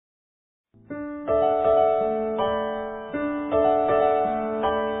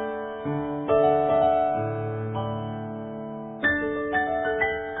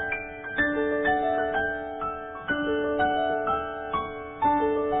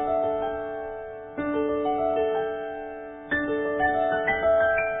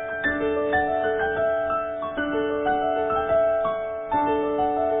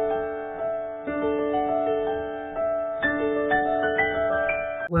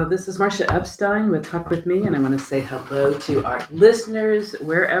Well, this is Marcia Epstein with Talk With Me, and I want to say hello to our listeners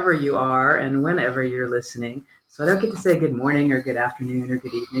wherever you are and whenever you're listening. So I don't get to say good morning or good afternoon or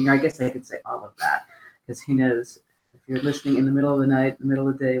good evening, or I guess I could say all of that, because who knows if you're listening in the middle of the night, the middle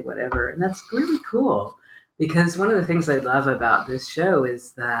of the day, whatever. And that's really cool, because one of the things I love about this show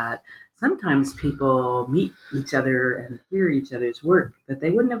is that sometimes people meet each other and hear each other's work that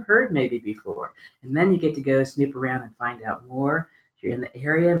they wouldn't have heard maybe before. And then you get to go snoop around and find out more. If you're in the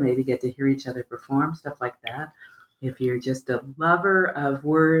area, maybe get to hear each other perform, stuff like that. If you're just a lover of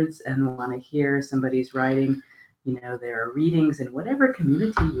words and want to hear somebody's writing, there are readings in whatever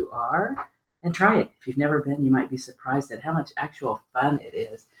community you are, and try it. If you've never been, you might be surprised at how much actual fun it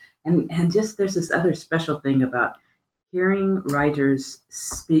is. And just there's this other special thing about hearing writers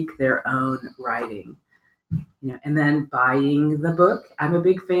speak their own writing, and then buying the book. I'm a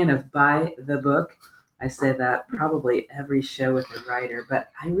big fan of buy the book. I say that probably every show with a writer, but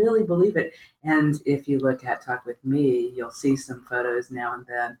I really believe it. And if you look at Talk With Me, you'll see some photos now and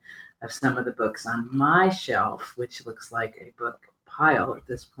then of some of the books on my shelf, which looks like a book pile at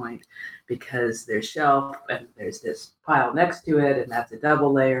this point, because there's shelf and there's this pile next to it, and that's a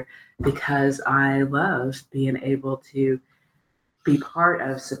double layer, because I love being able to be part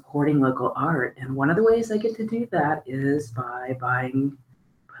of supporting local art. And one of the ways I get to do that is by buying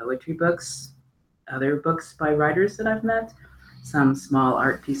poetry books, other books by writers that I've met, some small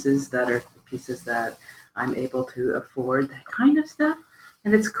art pieces that are pieces that I'm able to afford, that kind of stuff.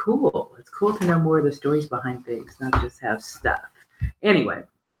 And it's cool. It's cool to know more of the stories behind things, not just have stuff. Anyway,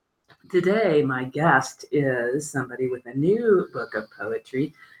 today my guest is somebody with a new book of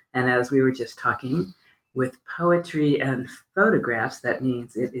poetry. And as we were just talking, with poetry and photographs, that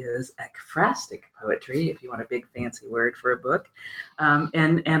means it is ekphrastic poetry, if you want a big fancy word for a book.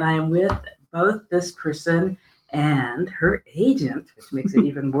 And I am with both this person and her agent, which makes it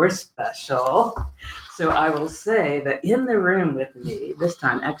even more special. So I will say that in the room with me, this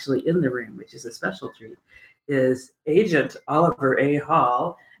time actually in the room, which is a special treat, is Agent Oliver A.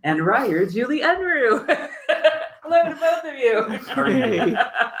 Hall and writer Julie Unruh. Hello to both of you. Hey.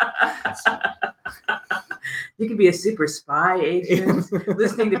 You could be a super spy agent,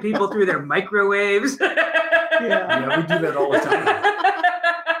 listening to people through their microwaves. Yeah, we do that all the time.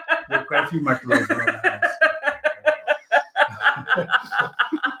 We have quite a few microwaves around the house.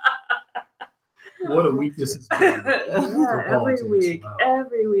 What a week this has been. Yeah,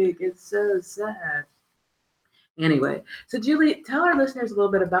 every week. It's so sad. Anyway, so Julie, tell our listeners a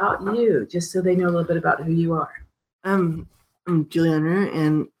little bit about you, just so they know a little bit about who you are. I'm Julie Unruh,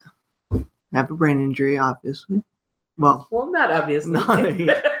 and I have a brain injury, obviously. Well, not obviously. Not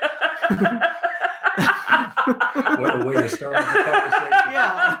yet. What a way to start the conversation.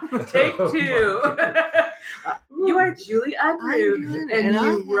 Yeah. Take two. You are Julie Unruh, and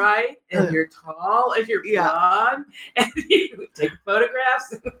you write, and you're tall, and you're blonde, and you take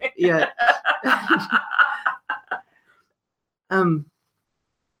photographs. Yeah. Where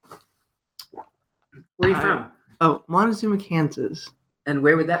are you from? Oh, Montezuma, Kansas. And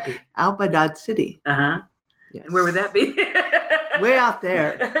where would that be? Out by Dodge City. Uh-huh. Yes. And where would that be? Way out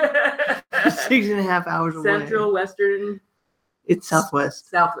there. 6.5 hours away. Central, western? It's southwest.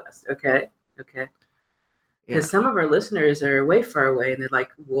 Southwest. Okay. Because some of our listeners are way far away, and they're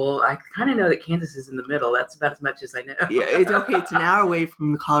like, well, I kind of know that Kansas is in the middle. That's about as much as I know. Yeah, it's okay. It's an hour away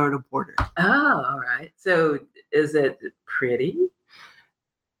from the Colorado border. Oh, all right. So is it pretty?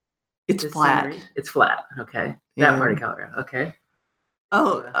 It's flat. Scenery? It's flat. Okay. Yeah. That part of Colorado. Okay.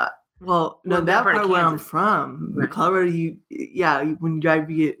 Oh, well, no, that part where I'm from. Right. Colorado, when you drive,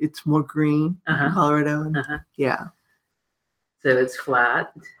 it's more green in Colorado. And, yeah. So it's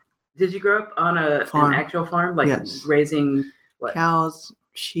flat. Did you grow up on an actual farm? Like raising what? Cows,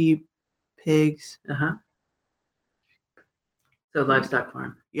 sheep, pigs. So livestock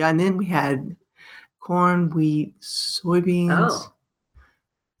farm. Yeah, and then we had corn, wheat, soybeans.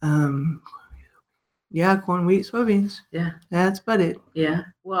 Corn, wheat, soybeans. Yeah. That's about it. Yeah.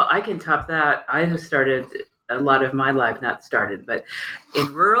 Well, I can top that. I have started a lot of my life, not started, but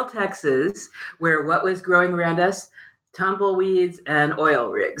in rural Texas, where what was growing around us? Tumbleweeds and oil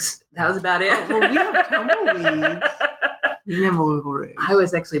rigs. That was about it. Well, we have tumbleweeds. We have oil rigs. I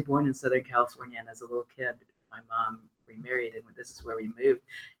was actually born in Southern California, and as a little kid, my mom remarried, and this is where we moved.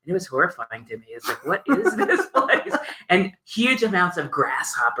 And it was horrifying to me. It's like, what is this place? And huge amounts of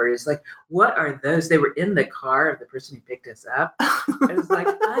grasshoppers. Like, what are those? They were in the car of the person who picked us up. I was like,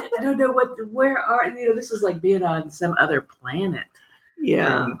 I don't know where are, this is like being on some other planet.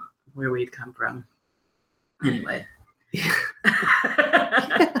 Yeah. Where we'd come from. Anyway.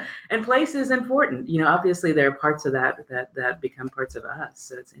 And place is important. Obviously there are parts of that become parts of us.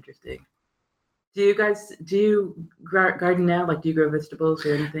 So it's interesting. Do you garden now? Like, do you grow vegetables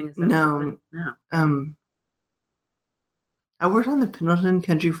or anything? Is that No. something? No. I worked on the Pendleton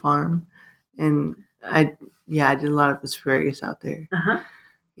Country Farm, and I did a lot of asparagus out there.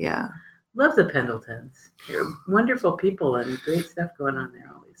 Yeah. Love the Pendletons. They're wonderful people and great stuff going on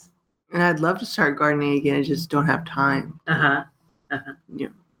there always. And I'd love to start gardening again. I just don't have time. To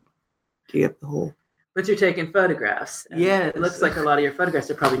get the whole. But you're taking photographs. Yes. It looks like a lot of your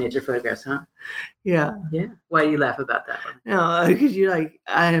photographs are probably nature photographs, huh? Yeah. Yeah. Why do you laugh about that one? No, because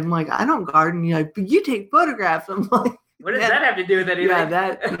I'm like, I don't garden. You're like, but you take photographs. I'm like, what does that have to do with anything?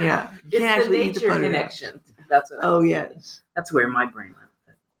 Yeah. It's the nature connection. That's what yes. That's where my brain went.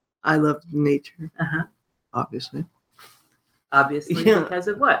 I love nature. Obviously. Because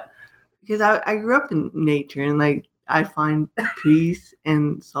of what? Because I grew up in nature, and like I find peace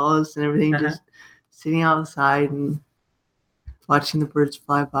and solace and everything just sitting outside and watching the birds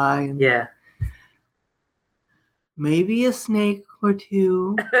fly by, and maybe a snake or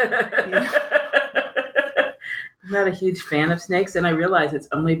two. I'm not a huge fan of snakes, and I realize it's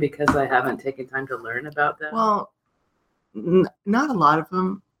only because I haven't taken time to learn about them. Well, not a lot of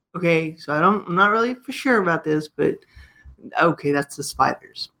them. Okay, so I'm not really for sure about this, but okay, that's the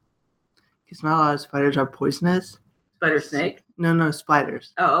spiders. Because not a lot of spiders are poisonous. Spider snake? No,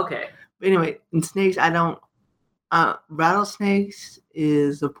 spiders. Oh, okay. But anyway, in snakes, I don't. Rattlesnakes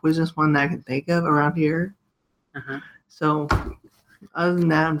is the poisonous one that I can think of around here. So, other than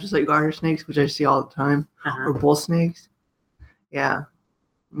that, I'm just like garter snakes, which I see all the time, or bull snakes. Yeah,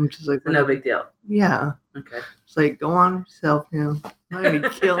 I'm just like no big deal. Yeah. Okay. It's like go on yourself, I'm not gonna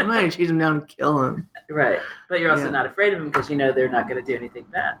I'm not gonna chase them down and kill them. Right, but you're also not afraid of them because they're not going to do anything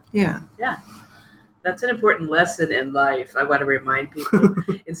bad. Yeah. That's an important lesson in life. I want to remind people,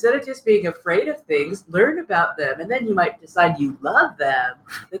 instead of just being afraid of things, learn about them, and then you might decide you love them,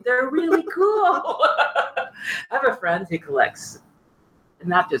 that they're really cool. I have a friend who collects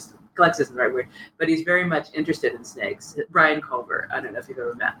isn't the right word, but he's very much interested in snakes. Brian Culver. I don't know if you've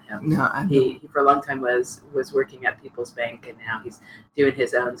ever met him. No, he for a long time was working at People's Bank, and now he's doing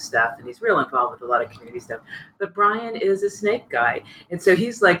his own stuff, and he's real involved with a lot of community stuff. But Brian is a snake guy, and so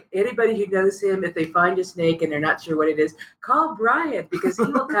he's like, anybody who knows him, if they find a snake and they're not sure what it is, call Brian, because he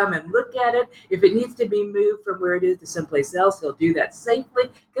will come and look at it. If it needs to be moved from where it is to someplace else, he'll do that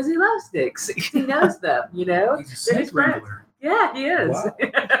safely because he loves snakes. He knows them, He's a snake wrangler. Yeah, he is. Wow.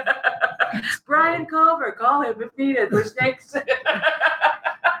 Brian Culver, call him if needed for snakes.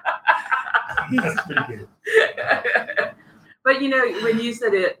 That's pretty good. But when you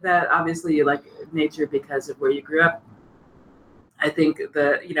said it, that obviously you like nature because of where you grew up, I think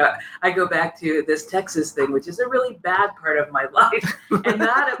I go back to this Texas thing, which is a really bad part of my life, and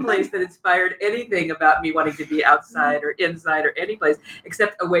not a place that inspired anything about me wanting to be outside or inside or any place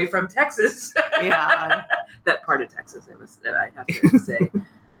except away from Texas. Yeah. That part of Texas, that I have to say.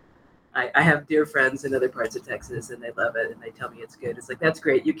 I have dear friends in other parts of Texas, and they love it, and they tell me it's good. It's like, that's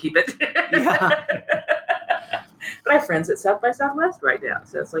great, you keep it. Yeah. But I have friends at South by Southwest right now,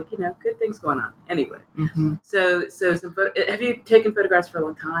 so it's like, good things going on. Anyway, so have you taken photographs for a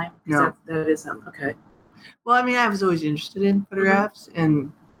long time? No. That is something. Okay. Well, I mean, I was always interested in photographs,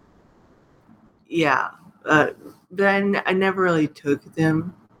 and but I never really took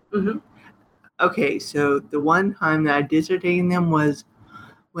them. Okay, so the one time that I did start taking them was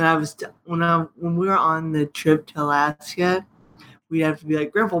when we were on the trip to Alaska. We'd have to be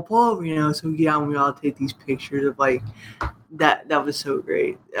like, Grandpa, pull over, so we get out and we all take these pictures of like that. That was so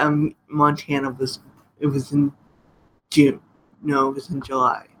great. Montana it was in June. No, it was in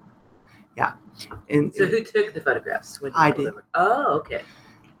July. Yeah. And so who took the photographs? I did. Oh, okay.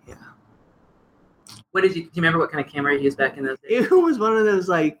 Yeah. Do you remember what kind of camera you used back in those days? It was one of those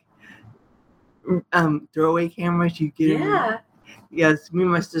like throwaway cameras you get. Yeah. Yes, me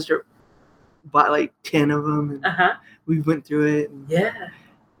and my sister bought like 10 of them. And we went through it. And,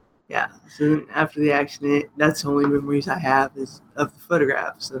 yeah. So then after the accident, that's the only memories I have is of the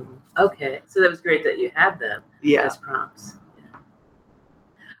photographs. And okay, so that was great that you had them as prompts. Yeah.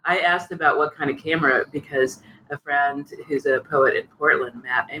 I asked about what kind of camera because a friend who's a poet in Portland,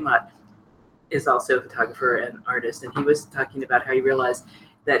 Matt Amott, is also a photographer and artist, and he was talking about how he realized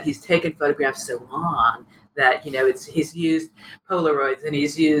that he's taken photographs so long that he's used Polaroids and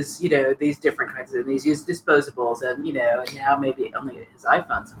he's used these different kinds of, and he's used disposables and and now maybe only his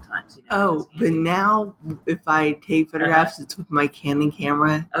iPhone sometimes. But now if I take photographs, it's with my Canon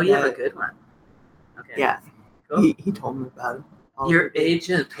camera. Oh, you have a good one. Okay. Yeah. Cool. He told me about it. Your of it.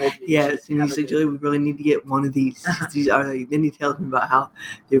 agent told you. Yes, and have he a said, good- Julie, we really need to get one of these. Uh-huh. These are like, then he tells me about how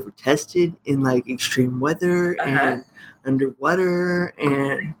they were tested in like extreme weather Uh-huh. and underwater,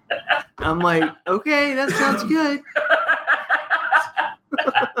 and I'm like, okay, that sounds good.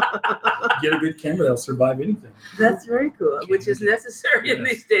 Get a good camera, they'll survive anything. That's very cool, which is necessary in Yes.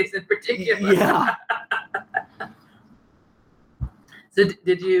 these days in particular. Yeah. So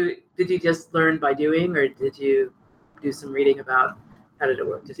did you just learn by doing, or did you do some reading about how did it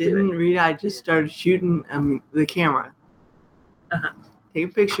work? Just Didn't do it. read. I just started shooting the camera,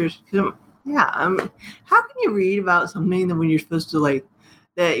 taking pictures. How can you read about something that when you're supposed to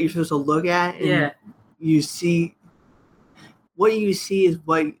that you're supposed to look at and Yeah. you see what you see is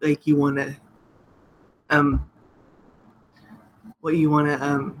what you want to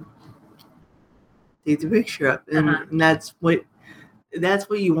take the picture of, and that's what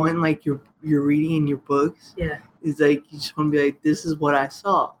you want. Like you're reading in your books. Yeah. It's like you just want to be like, this is what I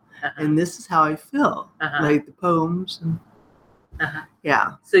saw, and this is how I feel. Like the poems. And,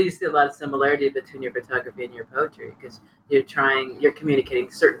 yeah. So you see a lot of similarity between your photography and your poetry because you're communicating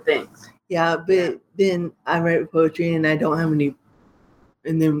certain things. Yeah, but then I write poetry and I don't have any.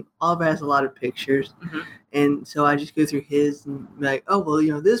 And then Oliver has a lot of pictures, and so I just go through his and be like, oh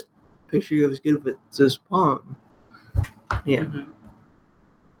well, this picture goes good with this poem. Yeah.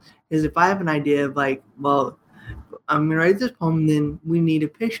 Because if I have an idea of I'm gonna write this poem, then we need a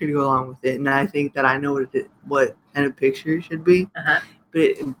picture to go along with it, and I think that I know what kind of picture it should be, but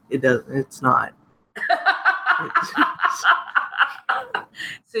it doesn't. It's not.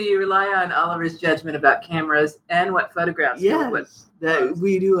 So you rely on Oliver's judgment about cameras and what photographs. Yes, that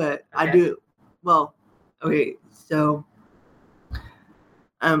we do it. I do. Well, okay, so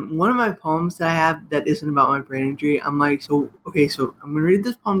one of my poems that I have that isn't about my brain injury, I'm like, so I'm gonna read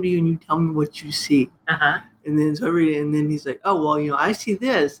this poem to you and you tell me what you see. And then so I read it and then he's like, oh well, I see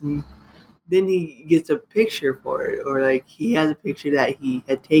this, and then he gets a picture for it, or like he has a picture that he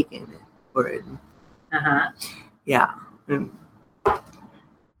had taken for it. Yeah. And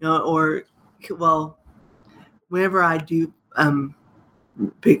whenever I do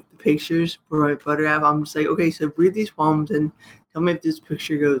pick the pictures for my photograph, I'm just like, okay, so read these poems and tell me if this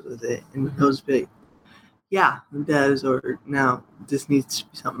picture goes with it. And he'll just be like, yeah, it does, or no, this needs to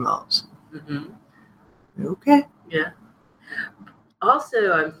be something else. Okay. Yeah.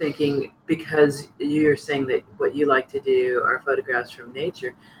 Also, I'm thinking, because you're saying that what you like to do are photographs from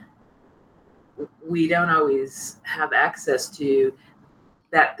nature, we don't always have access to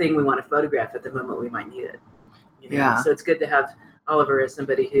that thing we want to photograph at the moment we might need it. Yeah. So it's good to have Oliver as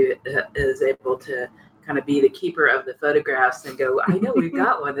somebody who is able to kind of be the keeper of the photographs and go, I know we've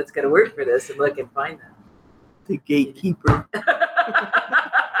got one that's going to work for this, and look and find them. The gatekeeper.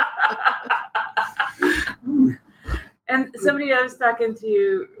 And somebody I was talking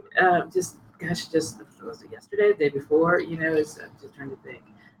to, was it yesterday, the day before, I'm just trying to think.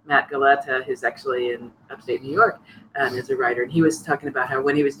 Matt Galetta, who's actually in upstate New York, is a writer, and he was talking about how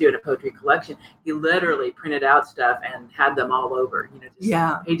when he was doing a poetry collection, he literally printed out stuff and had them all over,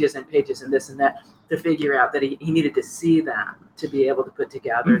 pages and pages and this and that, to figure out that he needed to see them to be able to put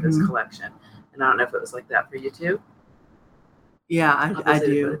together this collection. And I don't know if it was like that for you too. Yeah, I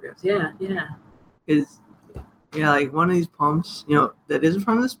do. Yeah. Because like one of these poems, that isn't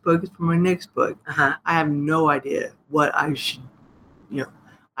from this book, it's from my next book. I have no idea what I should,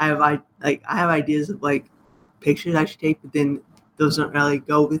 I have ideas of like pictures I should take, but then those don't really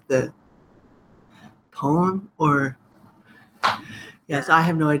go with the poem. Or so I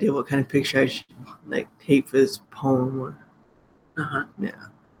have no idea what kind of picture I should take for this poem. Or yeah.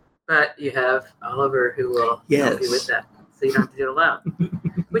 But you have Oliver who will help you with that, so you don't have to do it alone,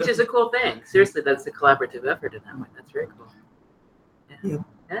 which is a cool thing. Seriously, that's a collaborative effort in that way. That's very cool. Yeah.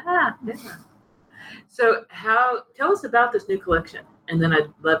 So tell us about this new collection, and then I'd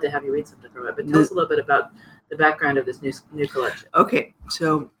love to have you read something from it, but tell us a little bit about the background of this new collection. Okay,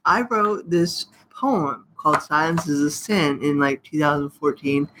 so I wrote this poem called Silence is a Sin in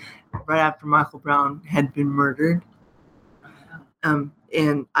 2014, right after Michael Brown had been murdered. And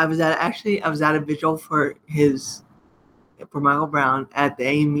I was at a vigil for Michael Brown at the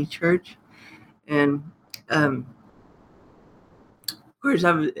AME church, and of course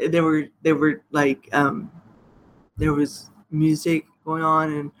there was music going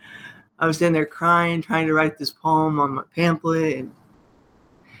on, and I was sitting there crying, trying to write this poem on my pamphlet, and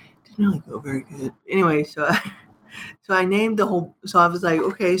it didn't really go very good. Anyway, so I named the whole. So I was like,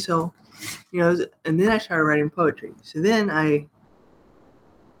 okay, so and then I started writing poetry. So then I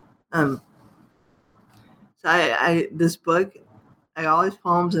this book, I got all these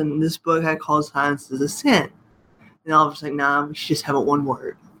poems, and this book I called Silence is a Sin. And all of a sudden, nah, we should just have it one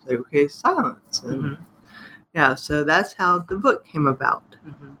word. It's like, okay, silence. And Mhm. yeah, so that's how the book came about.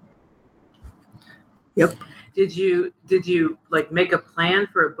 Mhm. Yep. Did you like make a plan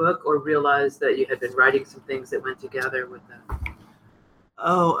for a book, or realize that you had been writing some things that went together with that?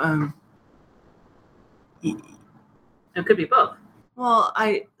 Oh, It could be both. well,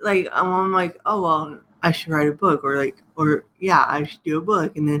 I'm like, oh well, I should write a book, or yeah, I should do a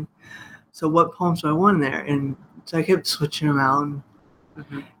book, and then, so what poems do I want in there? And so I kept switching them out and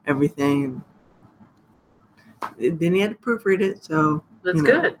Mhm. everything. And then you had to proofread it, so That's you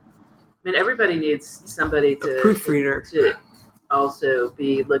know, good. I mean, everybody needs somebody a to proofreader. to also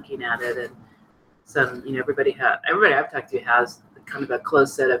be looking at it, and everybody I've talked to has kind of a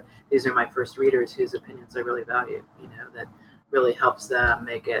close set of, these are my first readers whose opinions I really value. That really helps them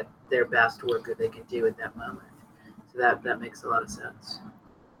make it their best work that they can do at that moment. So that makes a lot of sense.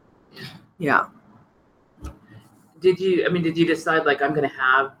 Yeah. Did you decide, like, I'm going to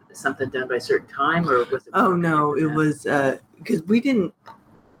have something done by a certain time, or was it? Oh no, it was because we didn't.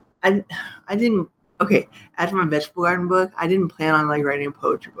 I didn't. Okay, after my vegetable garden book, I didn't plan on like writing a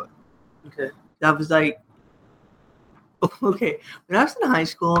poetry book. Okay. That was like, okay, when I was in high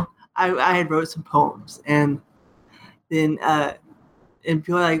school, I had wrote some poems, and then and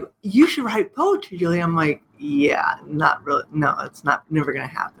people were like, you should write poetry, Julie. I'm like, yeah, not really. No, it's never gonna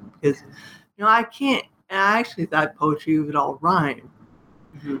happen, because I can't. And I actually thought poetry would all rhyme,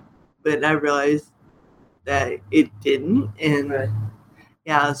 Mm-hmm. but I realized that it didn't, and Right.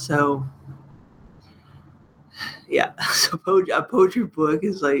 yeah, so a poetry book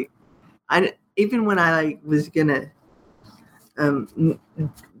is like, even when I like was gonna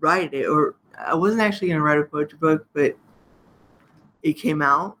write it, or I wasn't actually gonna write a poetry book, but it came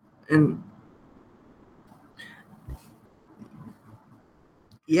out, and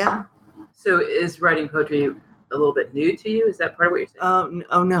yeah. So is writing poetry a little bit new to you? Is that part of what you're saying?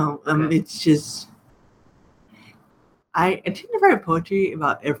 Oh no, Okay. it's just I tend to write poetry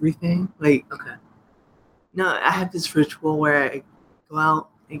about everything. Like, Okay. no, I have this ritual where I go out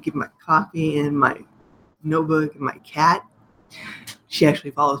and get my coffee and my notebook and my cat. She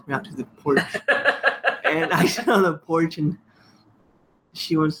actually follows me out to the porch, and I sit on the porch, and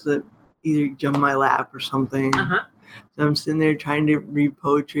she wants to either jump in my lap or something. Uh-huh. So I'm sitting there trying to read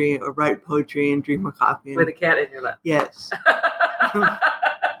poetry or write poetry and drink my coffee. With a cat in your lap. Yes.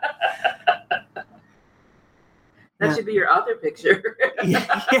 That should be your author picture.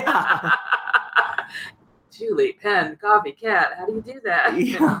 Yeah. Julie, pen, coffee, cat. How do you do that?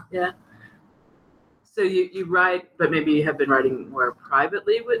 Yeah. Yeah. So you write, but maybe you have been writing more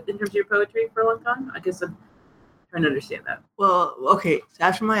privately in terms of your poetry for a long time? I guess I'm trying to understand that. Well, okay. So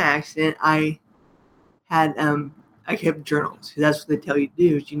after my accident, I had I kept journals, because that's what they tell you to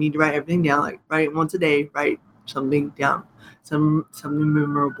do. Is you need to write everything down. Like, write it once a day. Write something down, something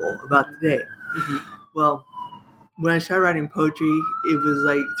memorable about the day. Mm-hmm. Well, when I started writing poetry, it was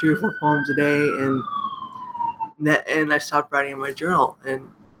like 3 or 4 poems a day, and I stopped writing in my journal, and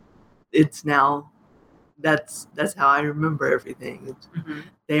it's now that's how I remember everything. Mm-hmm.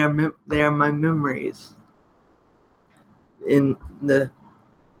 They are my memories. In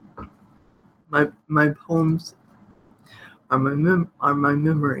my poems are my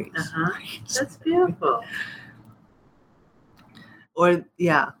memories. Uh-huh. That's beautiful. Or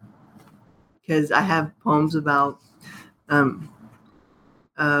yeah, because I have poems about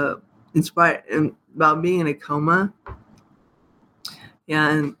inspired about being in a coma. Yeah,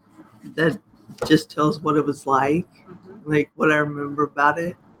 and that just tells what it was like, like what I remember about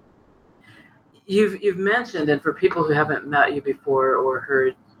it. You've mentioned, and for people who haven't met you before or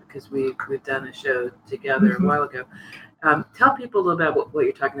heard, because we've done a show together a while ago, tell people a little bit about what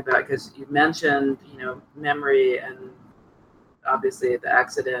you're talking about, because you mentioned memory and obviously the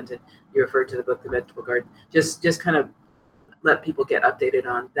accident, and you referred to the book The Vegetable Garden. Just kind of let people get updated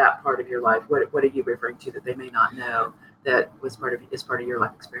on that part of your life. What are you referring to that they may not know that is part of your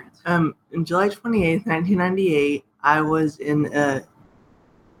life experience? In July 28th, 1998, I was in an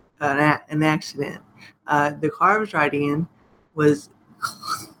accident. The car I was riding in was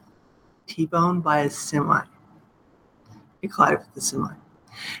T-boned by a semi. It collided with the semi.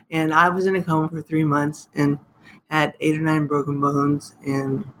 And I was in a coma for 3 months and had 8 or 9 broken bones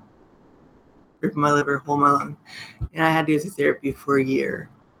and ripped my liver, hole in my lung. And I had to go through therapy for a year.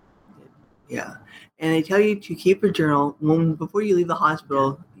 Yeah. And they tell you to keep a journal. Before you leave the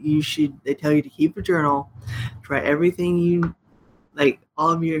hospital, they tell you to keep a journal, to write everything you, like all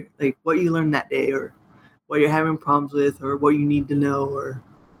of your, like what you learned that day, or what you're having problems with, or what you need to know, or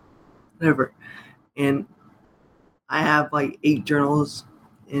whatever. And I have like 8 journals,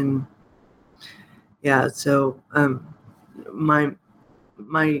 and Yeah. So my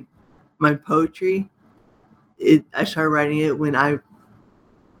my my poetry, I started writing it when I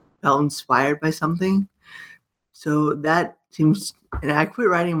felt inspired by something. So that seems, and I quit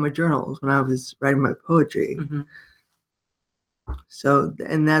writing my journals when I was writing my poetry. Mm-hmm. So,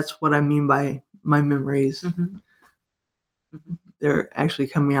 and that's what I mean by my memories. Mm-hmm. Mm-hmm. They're actually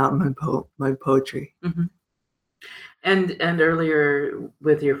coming out in my poetry. Mm-hmm. And earlier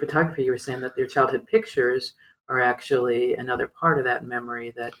with your photography, you were saying that your childhood pictures are actually another part of that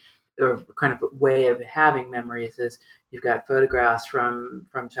memory, that or kind of a way of having memories is you've got photographs from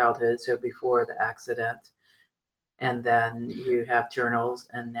childhood, so before the accident, and then you have journals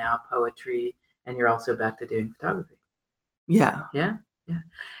and now poetry, and you're also back to doing photography. Yeah. Yeah. Yeah.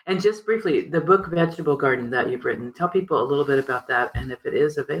 And just briefly, the book Vegetable Garden that you've written, tell people a little bit about that and if it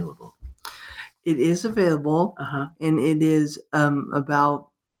is available. It is available, and it is about.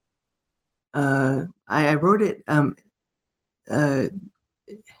 I wrote it 8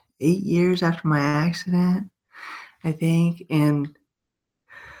 years after my accident, I think, and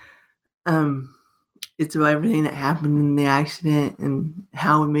it's about everything that happened in the accident and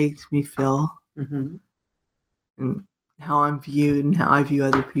how it makes me feel, Mm-hmm. and how I'm viewed and how I view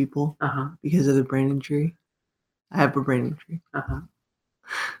other people because of the brain injury. I have a brain injury.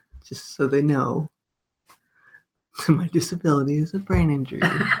 Just so they know, my disability is a brain injury.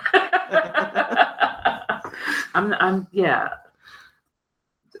 Yeah.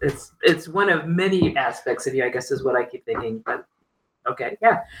 It's one of many aspects of you, I guess, is what I keep thinking. But okay,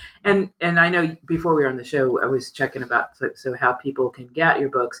 yeah. And I know before we were on the show, I was checking about so how people can get your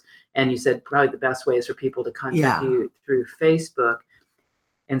books, and you said probably the best way is for people to contact you through Facebook.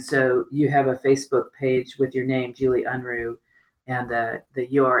 And so you have a Facebook page with your name, Julie Unruh, and the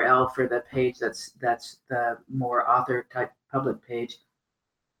URL for the page that's the more author type public page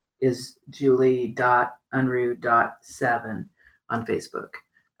is julie.unruh.7 on Facebook.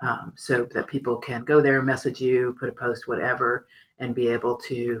 So that people can go there, message you, put a post, whatever, and be able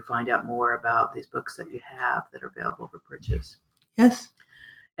to find out more about these books that you have that are available for purchase. Yes.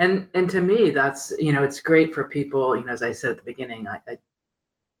 And to me, that's, it's great for people, as I said at the beginning,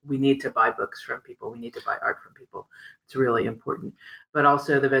 we need to buy books from people. We need to buy art from people. It's really important. But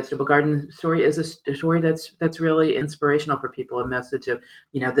also the Vegetable Garden story is a story that's really inspirational for people, a message of,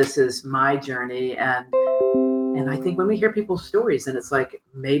 this is my journey. And I think when we hear people's stories, and it's like,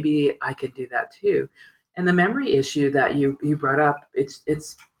 maybe I could do that too. And the memory issue that you brought up,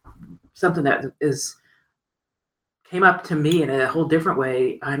 it's something that came up to me in a whole different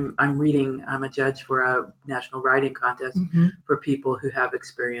way. I'm a judge for a national writing contest for people who have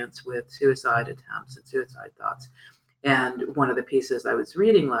experience with suicide attempts and suicide thoughts. And one of the pieces I was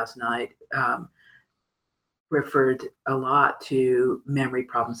reading last night referred a lot to memory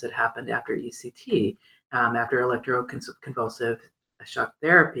problems that happened after ECT, after electroconvulsive shock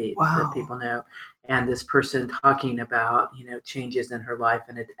therapy that people know. And this person talking about, changes in her life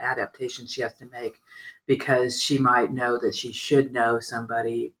and adaptations she has to make because she might know that she should know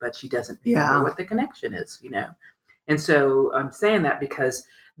somebody, but she doesn't remember what the connection is, And so I'm saying that because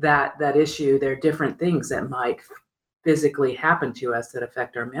that issue, there are different things that might physically happen to us that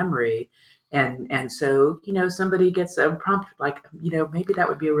affect our memory. And so, somebody gets a prompt like, maybe that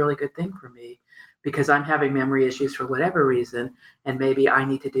would be a really good thing for me because I'm having memory issues for whatever reason. And maybe I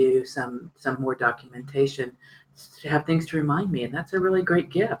need to do some more documentation to have things to remind me. And that's a really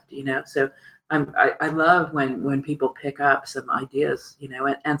great gift, So I love when people pick up some ideas,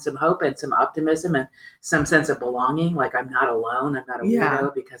 and some hope and some optimism and some sense of belonging. Like I'm not alone. I'm not a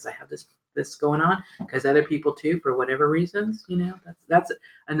weirdo because I have this going on, because other people too, for whatever reasons, that's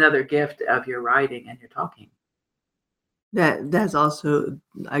another gift of your writing and your talking. That's also,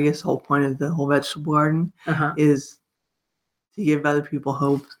 I guess, the whole point of the whole Vegetable Garden is to give other people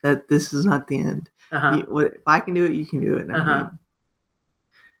hope that this is not the end. If I can do it, you can do it.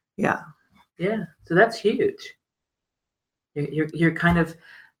 Yeah. So that's huge. You're kind of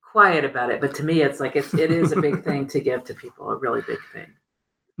quiet about it, but to me, it's like it is a big thing to give to people, a really big thing.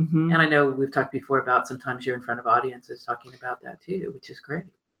 And I know we've talked before about sometimes you're in front of audiences talking about that too, which is great.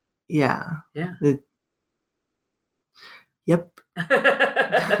 Yeah. Yep.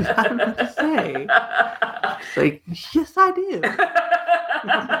 I don't know what to say. It's like, yes, I do.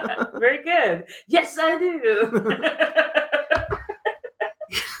 Very good. Yes, I do.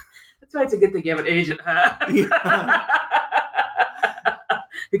 That's why it's a good thing you have an agent, huh?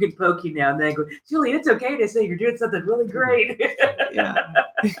 Who can poke you now and then go, Julie, it's okay to say you're doing something really great. You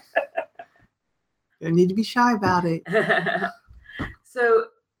don't need to be shy about it. So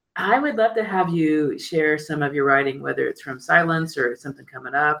I would love to have you share some of your writing, whether it's from silence or something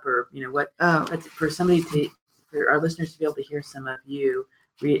coming up, or what. But for for our listeners to be able to hear some of you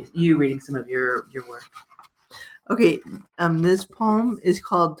reading some of your work. Okay, this poem is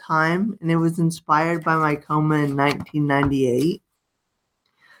called Time, and it was inspired by my coma in 1998.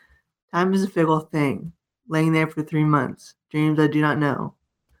 Time is a fickle thing, laying there for 3 months, dreams I do not know.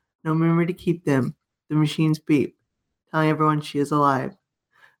 No memory to keep them, the machines beep, telling everyone she is alive.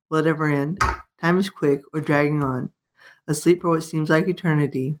 Will it ever end? Time is quick or dragging on, asleep for what seems like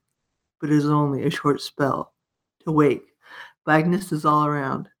eternity, but it is only a short spell. To wake, blackness is all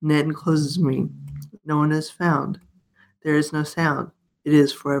around, net encloses me, no one is found. There is no sound, it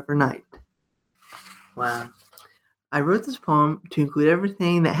is forever night. Wow. I wrote this poem to include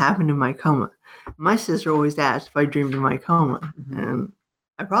everything that happened in my coma. My sister always asked if I dreamed in my coma, and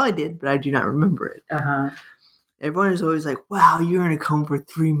I probably did, but I do not remember it. Everyone is always like, wow, you're in a coma for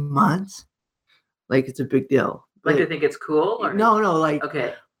 3 months? Like, it's a big deal. Like, do you think it's cool? Or? No, like,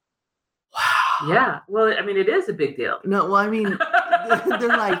 okay. Wow. Yeah, well, I mean, it is a big deal. No, well, I mean, they're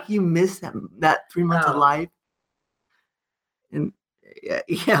like, you missed that 3 months of life. And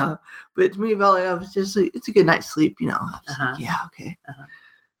yeah, but to me, I was just like, it's a good night's sleep, Like, yeah, okay.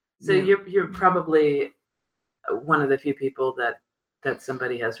 So you're probably one of the few people that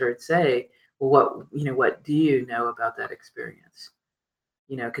somebody has heard say, well, what do you know about that experience?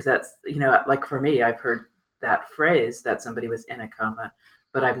 Because that's, like for me, I've heard that phrase that somebody was in a coma,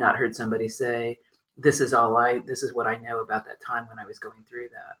 but I've not heard somebody say, this is what I know about that time when I was going through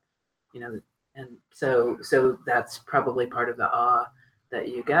that, and so that's probably part of the awe that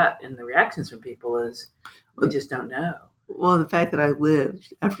you get in the reactions from people is we just don't know. Well, the fact that I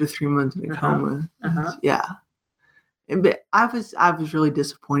lived after 3 months in a coma, yeah. But I was really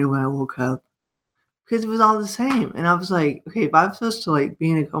disappointed when I woke up because it was all the same, and I was like, okay, if I'm supposed to like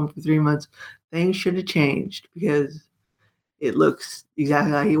be in a coma for 3 months, things should have changed because it looks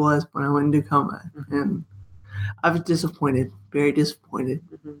exactly like it was when I went into coma, and I was disappointed, very disappointed.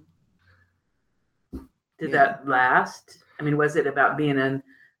 Did that last? I mean, was it about being in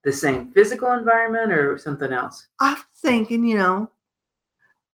the same physical environment or something else? I was thinking,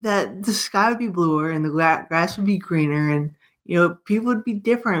 that the sky would be bluer and the grass would be greener and, people would be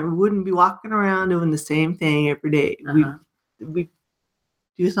different. We wouldn't be walking around doing the same thing every day. We'd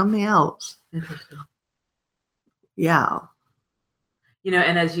do something else. Interesting. Yeah.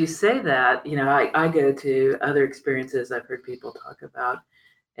 And as you say that, I go to other experiences I've heard people talk about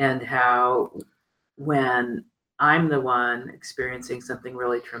and how when I'm the one experiencing something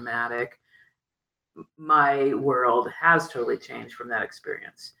really traumatic, my world has totally changed from that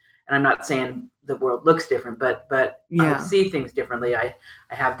experience. And I'm not saying the world looks different, but I see things differently. I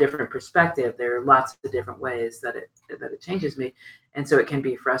have different perspective. There are lots of different ways that it changes me. And so it can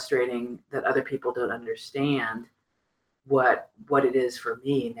be frustrating that other people don't understand what it is for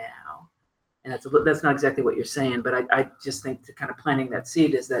me now. And that's not exactly what you're saying, but I just think to kind of planting that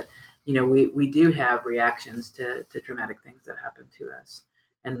seed is that, we do have reactions to traumatic things that happen to us.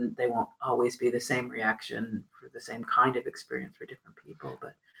 And they won't always be the same reaction for the same kind of experience for different people,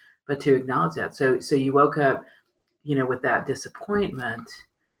 but to acknowledge that. So you woke up, with that disappointment,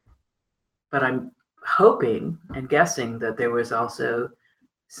 but I'm hoping and guessing that there was also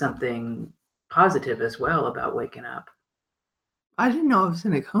something positive as well about waking up. I didn't know I was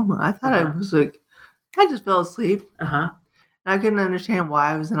in a coma. I thought I was like, I just fell asleep. I couldn't understand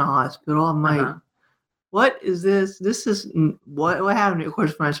why I was in a hospital. I'm like, what is this? This is what happened. Of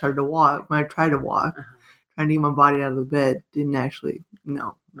course, when I tried to walk, trying to get my body out of the bed, didn't actually.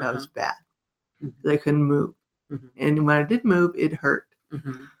 No, that was bad. I couldn't move, and when I did move, it hurt. A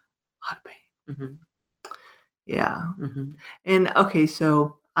lot of pain. Yeah, and okay,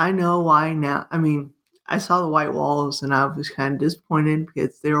 so I know why now. I mean, I saw the white walls, and I was kind of disappointed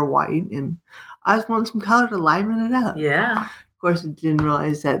because they were white, and I just wanted some color to liven it up. Yeah. Of course, I didn't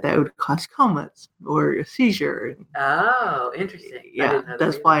realize that would cause comas or a seizure. Oh, interesting. Yeah,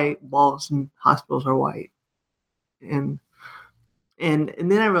 that's why walls in hospitals are white. And then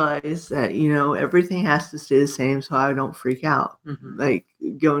I realized that, everything has to stay the same so I don't freak out. Like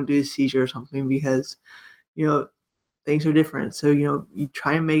go and do a seizure or something because, things are different. So, you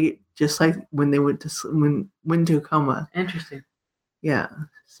try and make it just like when they went to a coma. Interesting. Yeah.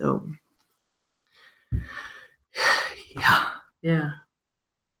 So yeah.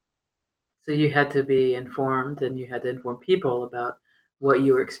 So you had to be informed and you had to inform people about what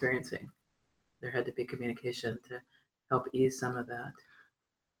you were experiencing. There had to be communication to help ease some of that.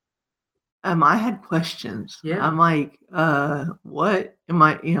 I had questions. Yeah. I'm like, what am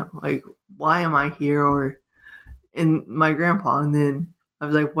I, like, why am I here? And my grandpa, and then I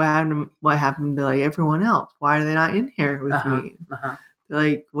was like, what happened to like everyone else? Why are they not in here with me? Uh-huh. They're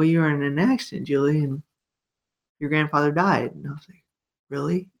like, well, you were in an accident, Julie, and your grandfather died. And I was like,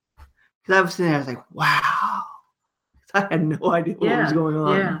 really? Because I was sitting there, I was like, wow. I had no idea what was going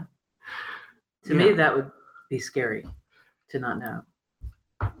on. Yeah. To me, that would be scary to not know.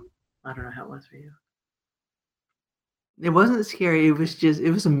 I don't know how it was for you. It wasn't scary. It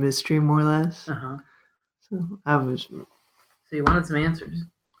was a mystery, more or less. Uh-huh. So So you wanted some answers.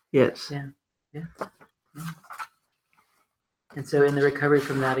 Yes. Yeah. And so in the recovery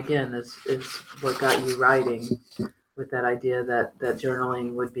from that, again, is what got you writing with that idea that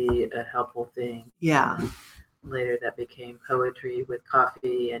journaling would be a helpful thing. Yeah. And later that became poetry with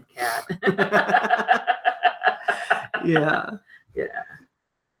coffee and cat. Yeah. Yeah.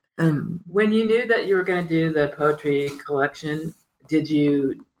 When you knew that you were going to do the poetry collection, did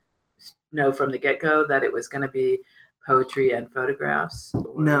you know from the get-go that it was going to be poetry and photographs?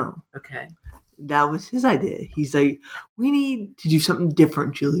 No. Okay. That was his idea. He's like, we need to do something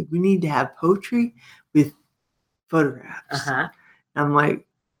different, Julie. We need to have poetry with photographs. Uh-huh. I'm like,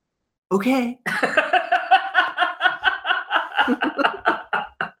 okay.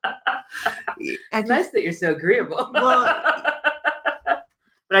 It's nice that you're so agreeable. Well,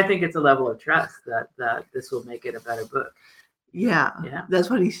 but I think it's a level of trust that this will make it a better book. Yeah.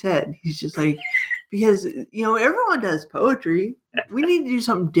 That's what he said. He's just like, because, everyone does poetry. We need to do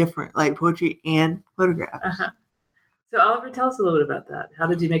something different, like poetry and photographs. Uh-huh. So Oliver, tell us a little bit about that. How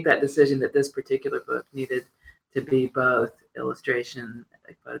did you make that decision that this particular book needed to be both illustration,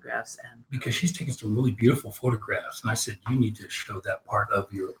 like photographs, and... Because she's taken some really beautiful photographs, and I said, you need to show that part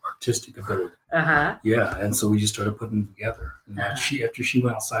of your artistic ability. Uh-huh. Yeah, and so we just started putting them together. And after she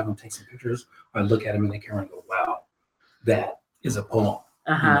went outside and take some pictures, I look at them in the camera and go, wow, that is a poem.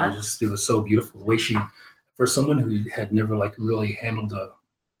 Uh-huh. It was so beautiful. The way for someone who had never really handled a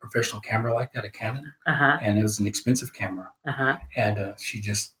professional camera like that, a Canon, and it was an expensive camera, and she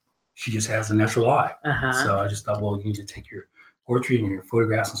just has a natural eye. So I just thought, well, you need to take your poetry and your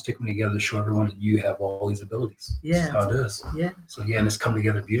photographs and stick them together to show everyone that you have all these abilities. Yeah. That's how it is. Yeah. So and it's come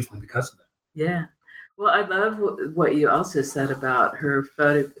together beautifully because of that. Yeah. Well, I love what you also said about her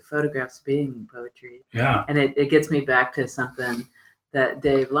photographs being poetry. Yeah. And it gets me back to something that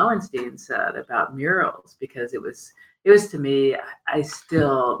Dave Lowenstein said about murals, because it was to me, I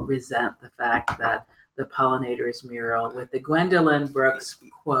still resent the fact that the Pollinators mural with the Gwendolyn Brooks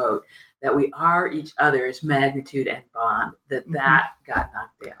quote that we are each other's magnitude and bond, that got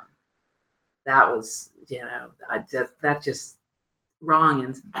knocked down. That was, that just wrong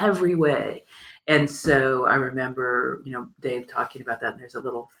in every way. And so I remember, Dave talking about that, and there's a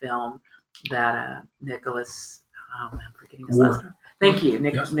little film that Nicholas, I'm forgetting his last name. Thank you,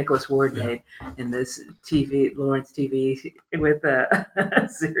 Nicholas Ward made in this Lawrence TV with a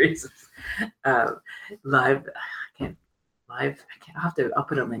series of live. I'll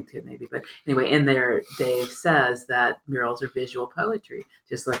put a link to it maybe. But anyway, in there, Dave says that murals are visual poetry,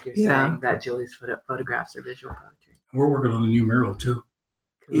 just like you're saying that Julie's photographs are visual poetry. We're working on a new mural too.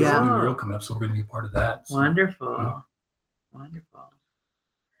 Cool. There's a new mural coming up, so we're going to be part of that. So. Wonderful. Wonderful.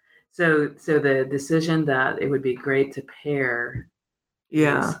 So the decision that it would be great to pair.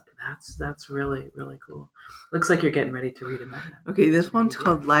 Yeah. That's really, really cool. Looks like you're getting ready to read another. Okay, this one's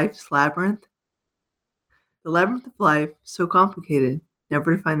called Life's Labyrinth. The labyrinth of life, so complicated,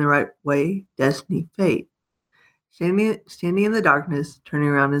 never to find the right way, destiny, fate. Standing in the darkness, turning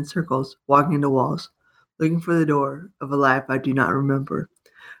around in circles, walking into walls, looking for the door of a life I do not remember.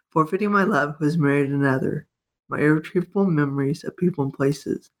 Forfeiting my love who has married another. My irretrievable memories of people and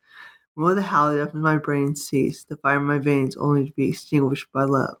places. When will the howling of my brain cease, the fire in my veins only to be extinguished by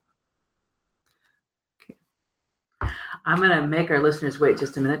love? Okay. I'm going to make our listeners wait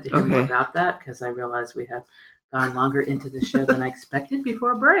just a minute to hear more about that, because I realize we have gone longer into the show than I expected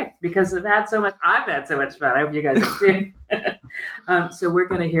before break, because I've had so much fun. I hope you guys have too. So we're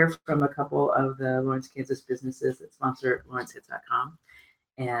going to hear from a couple of the Lawrence, Kansas businesses that sponsor LawrenceHits.com.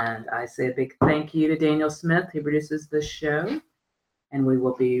 And I say a big thank you to Daniel Smith, who produces this show. And we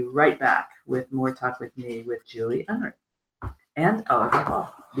will be right back with more Talk With Me with Julie Unruh and Oliver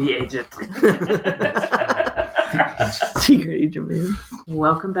Hall, the agent. Secret agent, man.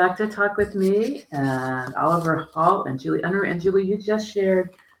 Welcome back to Talk With Me, and Oliver Hall and Julie Unruh. And Julie, you just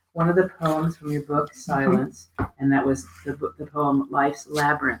shared one of the poems from your book, Silence, and that was the poem Life's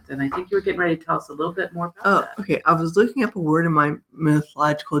Labyrinth. And I think you were getting ready to tell us a little bit more about that. Okay. I was looking up a word in my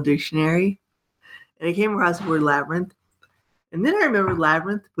mythological dictionary, and I came across the word labyrinth. And then I remember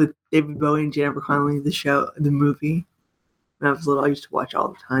Labyrinth with David Bowie and Jennifer Connelly, the movie. When I was little, I used to watch all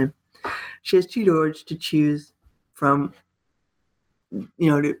the time. She has two doors to choose from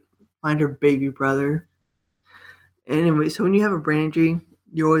to find her baby brother. Anyway, so when you have a brain injury,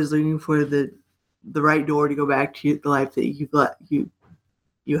 you're always looking for the right door to go back to the life that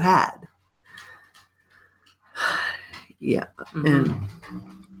you had. Yeah, and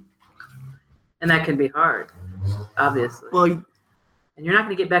that can be hard, obviously. Well, and you're not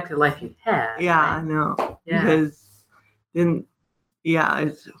going to get back to the life you had. Yeah, right? I know. Yeah. Because then,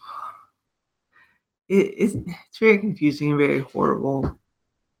 it's very confusing and very horrible.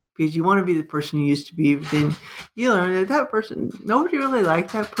 Because you want to be the person you used to be, but then you learn that person, nobody really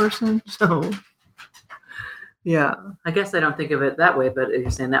liked that person. So, yeah. I guess I don't think of it that way, but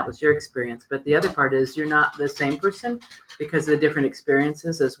you're saying that was your experience. But the other part is you're not the same person because of the different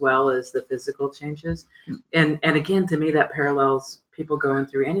experiences as well as the physical changes. And again, to me, that parallels people going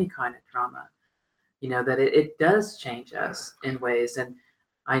through any kind of trauma, that it does change us in ways. And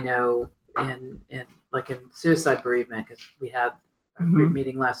I know in suicide bereavement, because we had a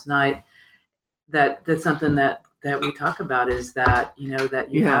meeting last night, that's something that we talk about is that,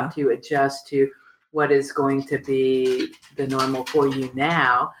 that you have to adjust to what is going to be the normal for you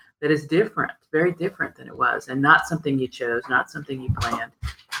now that is different, very different than it was, and not something you chose, not something you planned,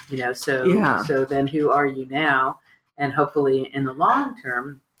 so then who are you now? And hopefully in the long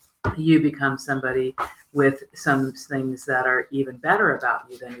term, you become somebody with some things that are even better about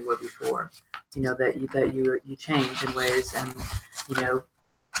you than you were before, that you change in ways. And,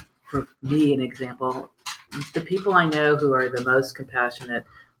 for me, an example, the people I know who are the most compassionate,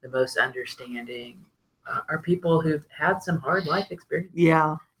 the most understanding, are people who've had some hard life experiences.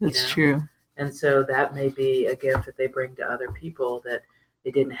 Yeah, that's true. And so that may be a gift that they bring to other people that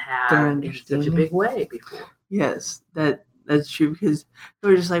they didn't have in such a big way before. Yes, that's true, because they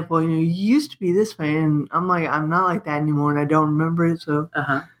were just like, well, you used to be this way, and I'm like, I'm not like that anymore, and I don't remember it, so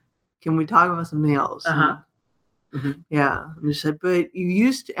can we talk about something else? Yeah, I'm just like, but you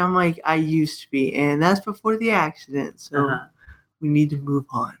used to. I'm like, I used to be, and that's before the accident, so we need to move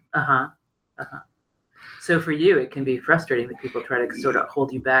on. So for you, it can be frustrating that people try to sort of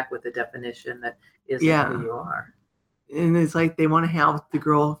hold you back with a definition that isn't who you are. And it's like they want to hang out with the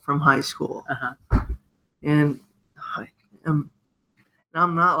girl from high school, and I'm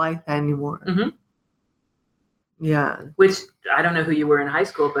not like that anymore. Yeah. Which, I don't know who you were in high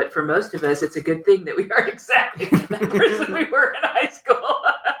school, but for most of us, it's a good thing that we aren't exactly that person we were in high school.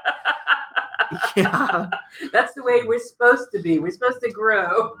 Yeah. That's the way we're supposed to be. We're supposed to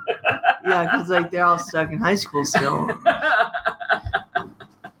grow. Yeah, because they're all stuck in high school still.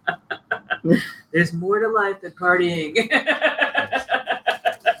 There's more to life than partying.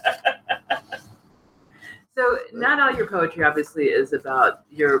 So not all your poetry, obviously, is about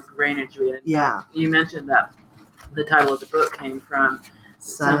your brain injury. Yeah. You mentioned that the title of the book came from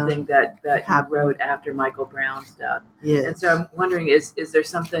something that you wrote after Michael Brown's death. Yes. And so I'm wondering, is there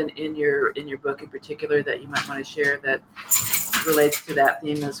something in your book in particular that you might want to share that relates to that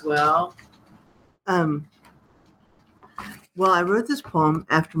theme as well? Well, I wrote this poem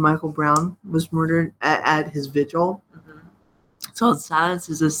after Michael Brown was murdered at his vigil. It's called Silence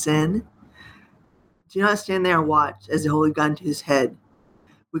is a Sin. Do not stand there and watch as they hold a gun to his head.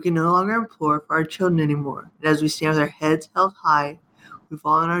 We can no longer implore for our children anymore. And as we stand with our heads held high, we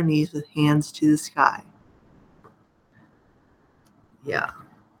fall on our knees with hands to the sky. Yeah.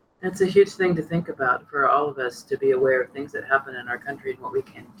 That's a huge thing to think about for all of us, to be aware of things that happen in our country and what we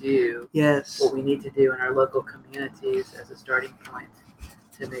can do. Yes. What we need to do in our local communities as a starting point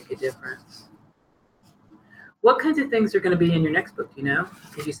to make a difference. What kinds of things are going to be in your next book,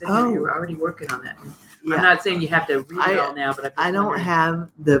 Because you said you were already working on that. Yeah. I'm not saying you have to read it all now, but I don't have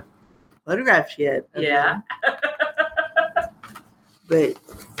the photographs yet. Yeah. But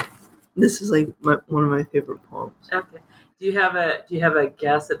this is like one of my favorite poems. Okay. Do you have a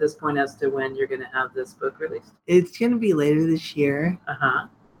guess at this point as to when you're going to have this book released? It's going to be later this year.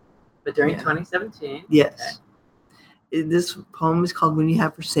 But during 2017. Yes. Okay. This poem is called "When You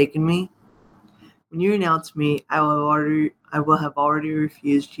Have Forsaken Me." When you renounce me, I will have already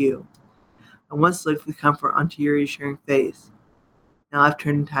refused you. I once looked with comfort onto your reassuring face. Now I've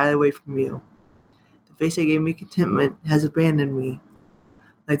turned entirely away from you. The face that gave me contentment has abandoned me.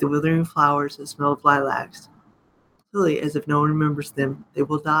 Like the withering flowers that smell of lilacs. Slowly, as if no one remembers them, they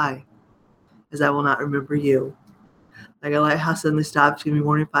will die. As I will not remember you. Like a lighthouse suddenly stops giving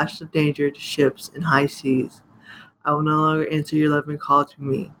warning flashes of danger to ships in high seas. I will no longer answer your loving call to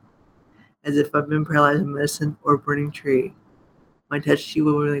me. As if I've been paralyzed in medicine or a burning tree. My touch to you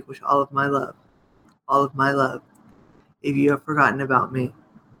will relinquish all of my love. All of my love. If you have forgotten about me.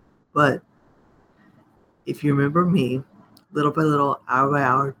 But if you remember me, little by little, hour by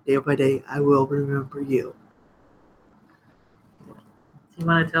hour, day by day, I will remember you. You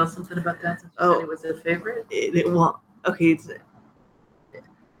want to tell something about that? Since you said it was a favorite.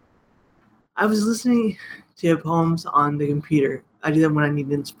 I was listening to poems on the computer. I do that when I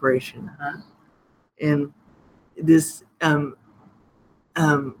need inspiration. And this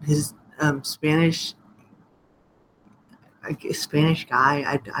his Spanish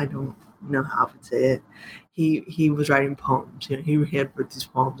guy. I don't know how to say it. He was writing poems. He had wrote these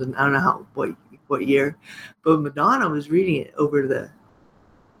poems, and I don't know what year, but Madonna was reading it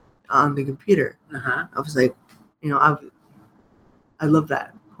on the computer. I was like, I love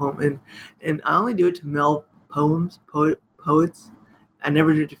that poem, and I only do it to male poets. I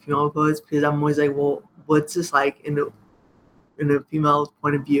never do it to female poets because I'm always like, well, what's this like in a female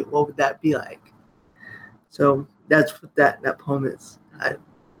point of view? What would that be like? So that's what that poem is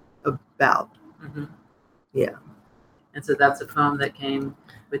about. Yeah. And so that's a poem that came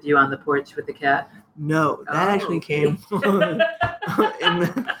with you on the porch with the cat? No, that actually came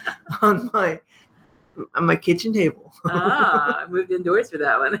on my kitchen table. I moved indoors for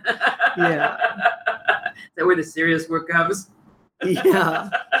that one. Yeah. Is that where the serious work comes? Yeah.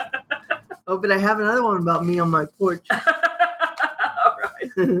 Oh, but I have another one about me on my porch. All right.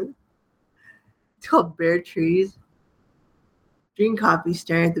 It's called Bare Trees. Drinking coffee,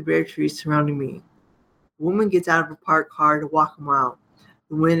 staring at the bare trees surrounding me. A woman gets out of a parked car to walk a mile.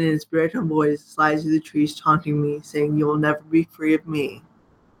 The wind in its baritone voice slides through the trees, taunting me, saying, "You will never be free of me."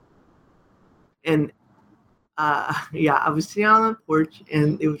 And I was sitting on the porch,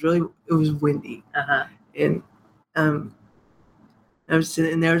 and it was windy. And I was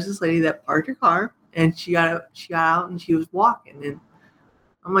sitting, and there was this lady that parked her car, and she got out, and she was walking. And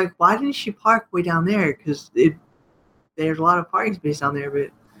I'm like, why didn't she park way down there? Because there's a lot of parking space down there,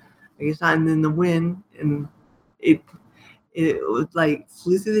 but I guess not. And then the wind, and it was like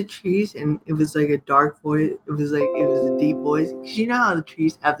flew through the trees, and it was like a dark voice. It was a deep voice. Cause you know how the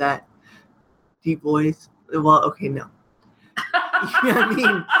trees have that deep voice. Well, okay, no. You know what I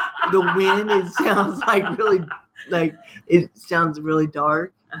mean? The wind, it sounds really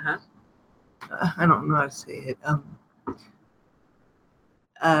dark. I don't know how to say it.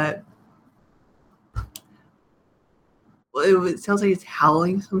 Well, it sounds like it's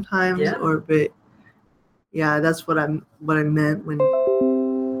howling sometimes, but yeah, that's what I meant when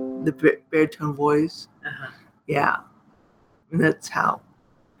the baritone voice. Yeah, and that's how.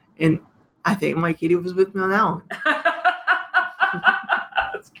 And I think my kitty was with me on that one.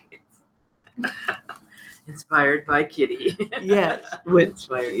 That's great. Inspired by Kitty. Yes,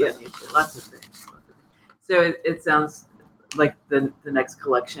 inspired by nature. Lots of things. So it sounds like the next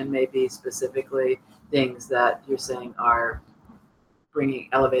collection may be specifically things that you're saying are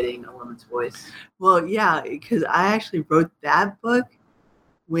elevating a woman's voice. Well, yeah, because I actually wrote that book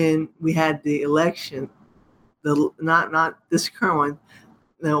when we had the election, not this current one,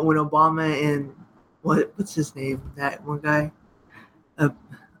 when Obama and what's his name, that one guy,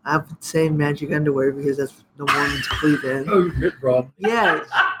 I would say Magic Underwear because that's the one to believe in. Oh, Mitt Romney. Yes.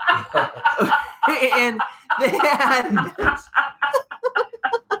 And they had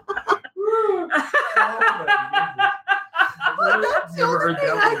Never heard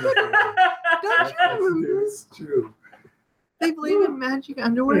that one. Don't you remember? It's true. They believe in magic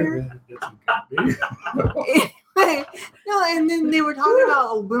underwear. No, and then they were talking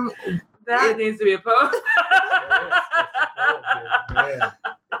about women. That needs to be a poem.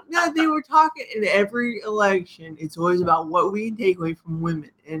 No, they were talking in every election. It's always about what we can take away from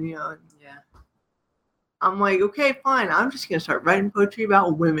women, and yeah. I'm like, okay, fine. I'm just gonna start writing poetry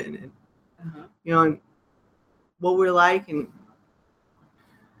about women, and and what we're like, and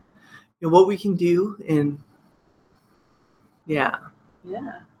what we can do, and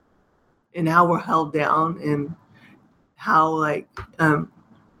and how we're held down, and how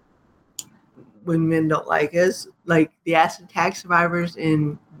when men don't like us, like the acid attack survivors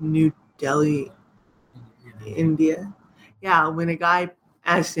in New Delhi, India. Yeah, when a guy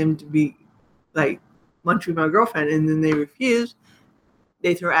asked him to be want to be my girlfriend, and then they refuse,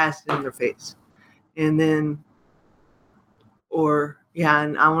 they throw acid in their face. And then,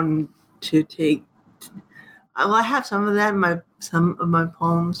 and I wanted to take. Well, I have some of that in some of my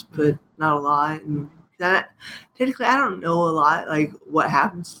poems, but not a lot. And technically, I don't know a lot, like what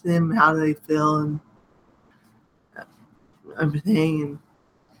happens to them, how do they feel, and everything, and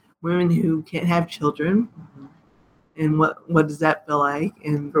women who can't have children, and what does that feel like,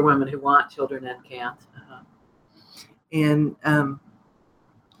 and for women who want children and can't, and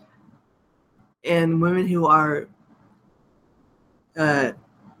women who are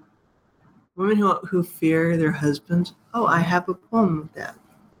women who fear their husbands. Oh, I have a poem with that.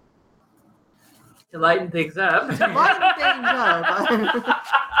 To lighten things up. From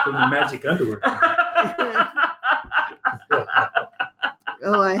the magic underwear.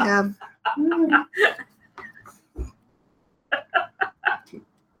 Oh, I have.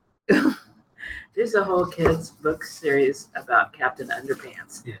 There's a whole kids book series about Captain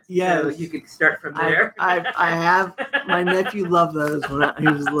Underpants. Yes. So you could start from there. I have. My nephew loved those when he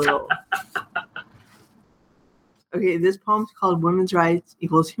was little. Okay, this poem's called Women's Rights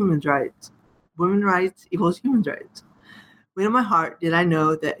Equals Human Rights. Women's rights equals human rights. When in my heart did I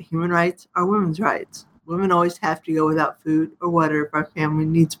know that human rights are women's rights. Women always have to go without food or water if our family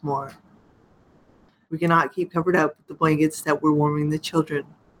needs more. We cannot keep covered up with the blankets that we're warming the children.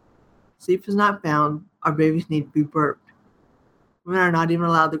 Sleep is not found. Our babies need to be burped. Women are not even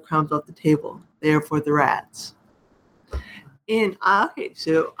allowed the crumbs off the table. They are for the rats. And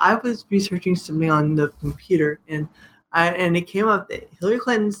so I was researching something on the computer, and it came up that Hillary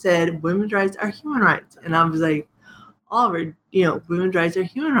Clinton said women's rights are human rights, and I was like, Oliver, women's rights are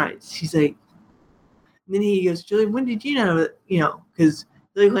human rights. She's like, and then he goes, Julie, when did you know that? Because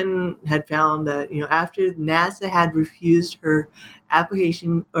Hillary Clinton had found that after NASA had refused her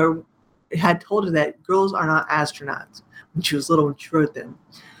application or had told her that girls are not astronauts when she was little when she wrote them.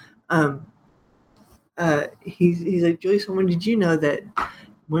 He's like, Julie, so when did you know that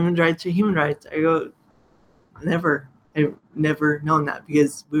women's rights are human rights? I go, never. I've never known that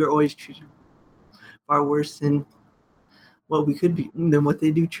because we were always treated far worse than what we could be, than what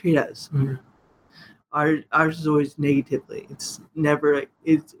they do treat us. Mm-hmm. Ours is always negatively. It's never,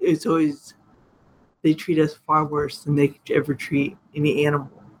 it's always, they treat us far worse than they could ever treat any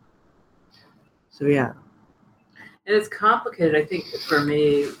animal. So, yeah. And it's complicated. I think for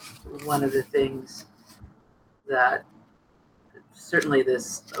me, one of the things that certainly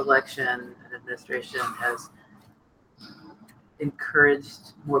this election and administration has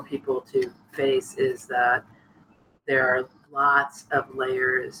encouraged more people to face is that there are lots of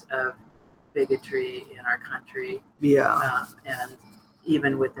layers of bigotry in our country. Yeah. And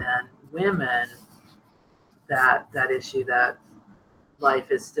even within women, that issue that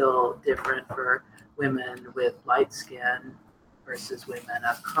life is still different for women with light skin versus women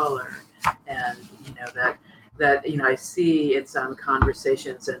of color. And, that I see in some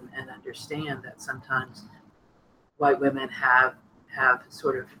conversations and understand that sometimes white women have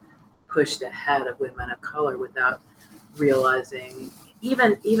sort of pushed ahead of women of color without realizing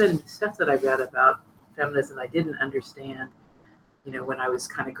even stuff that I read about feminism I didn't understand, when I was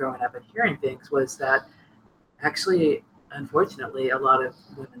kind of growing up and hearing things, was that actually, unfortunately, a lot of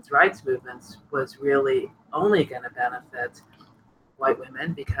women's rights movements was really only going to benefit white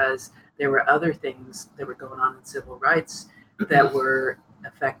women because there were other things that were going on in civil rights that were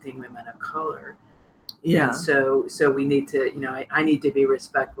affecting women of color. Yeah. And so we need to, I need to be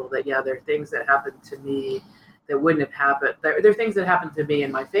respectful that, there are things that happened to me that wouldn't have happened. There are things that happened to me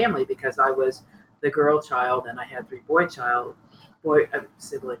and my family because I was the girl child and I had 3 boy siblings. I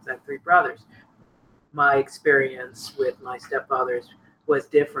have 3 brothers. My experience with my stepfathers was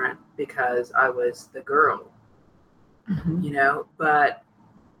different because I was the girl, but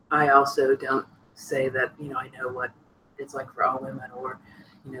I also don't say that, I know what it's like for all women or,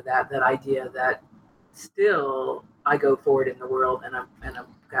 that idea that still I go forward in the world and I've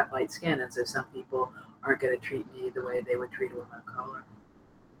got light skin. And so some people aren't going to treat me the way they would treat a woman of color.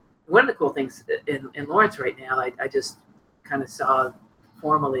 One of the cool things in Lawrence right now, I just kind of saw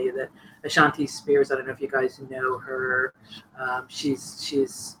formally that Ashanti Spears, I don't know if you guys know her.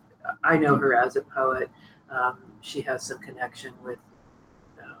 She's I know her as a poet. She has some connection with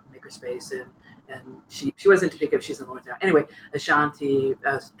Makerspace and she wasn't too big, she's in Lawrence now. Anyway, Ashanti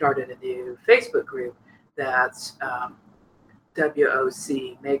started a new Facebook group that's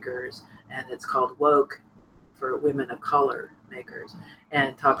WOC Makers, and it's called Woke for Women of Color Makers,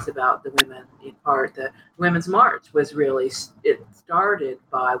 and talks about the women in part. The Women's March was really, it started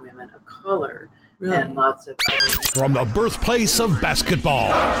by women of color. Really? And lots of from the birthplace of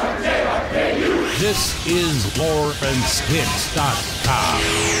basketball. This is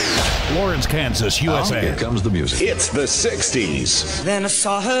LawrenceHits.com. Lawrence, Kansas, USA. Oh, here comes the music. It's the 60s. Then I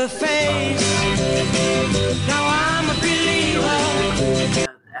saw her face. Now I'm a believer. And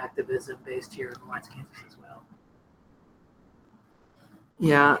activism based here in Lawrence, Kansas as well.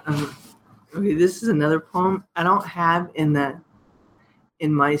 Yeah. Okay, this is another poem I don't have in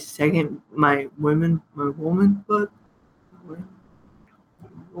my woman book.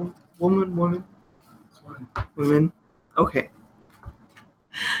 Women. Okay.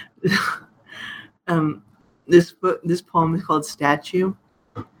 This poem is called Statue.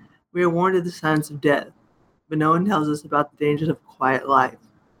 We are warned of the signs of death, but no one tells us about the dangers of quiet life.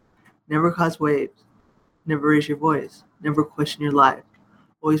 Never cause waves. Never raise your voice. Never question your life.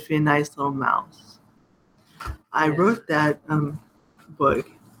 Always be a nice little mouse. I wrote that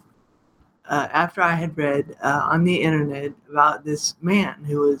book after I had read on the internet about this man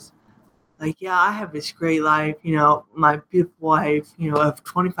who was like, yeah, I have this great life, my beautiful wife, of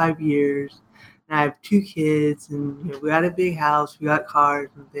 25 years, and I have 2 kids, and we got a big house, we got cars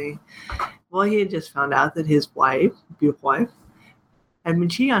and things. Well, he had just found out that his wife, beautiful wife, had been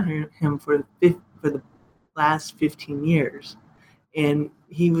cheating on him for the last 15 years, and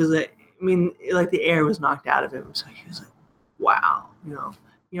he was like, the air was knocked out of him. So he was like, wow,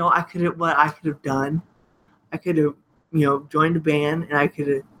 I could have done. I could have, joined a band, and I could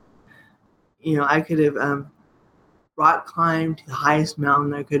have rock climbed to the highest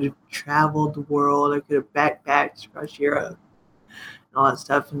mountain. I could have traveled the world. I could have backpacked across Europe and all that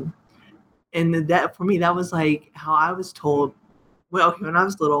stuff. And that, for me, that was like how I was told. Well, okay, when I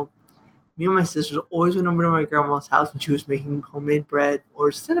was little, me and my sisters always went over to my grandma's house when she was making homemade bread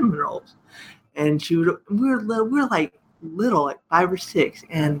or cinnamon rolls. And we were like little, like 5 or 6.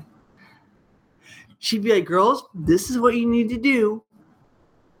 And she'd be like, girls, this is what you need to do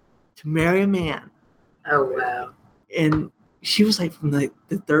to marry a man. Oh, wow. And she was like from the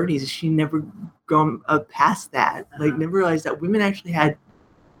 30s. She never gone up past that. Like, never realized that women actually had,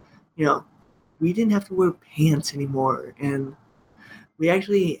 we didn't have to wear pants anymore. And we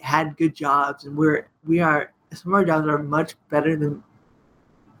actually had good jobs. And some of our jobs are much better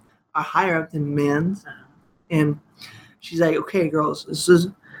are higher up than men's. And she's like, okay, girls, this is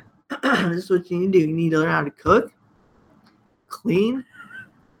what you need to do. You need to learn how to cook, clean,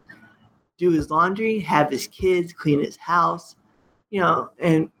 do his laundry, have his kids, clean his house,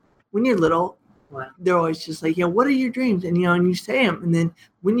 and when you're little, they're always just like, what are your dreams? And, and you say them. And then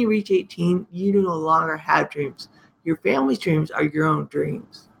when you reach 18, you no longer have dreams. Your family's dreams are your own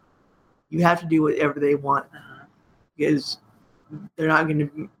dreams. You have to do whatever they want because they're not gonna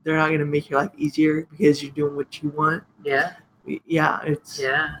make your life easier because you're doing what you want. Yeah. Yeah.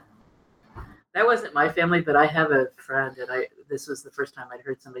 That wasn't my family, but I have a friend, and this was the first time I'd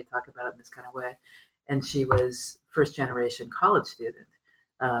heard somebody talk about it in this kind of way. And she was first generation college student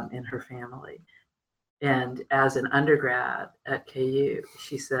in her family. And as an undergrad at KU,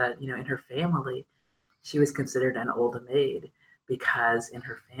 she said, in her family, she was considered an old maid because in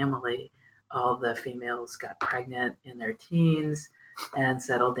her family, all the females got pregnant in their teens and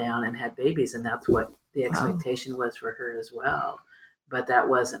settled down and had babies. And that's what the expectation was for her as well. But that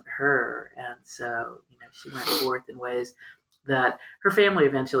wasn't her. And so, she went forth in ways that her family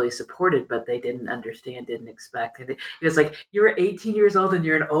eventually supported, but they didn't understand, didn't expect. And it's like, you're 18 years old and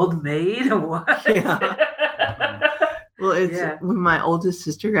you're an old maid? What? Yeah. Well, when my oldest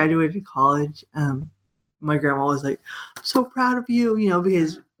sister graduated college, my grandma was like, I'm so proud of you,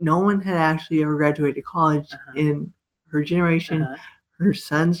 because no one had actually ever graduated college in her generation, her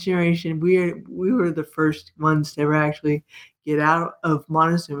son's generation. We were the first ones to ever actually get out of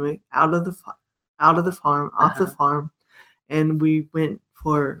Montezuma, out of the farm, off the farm, and we went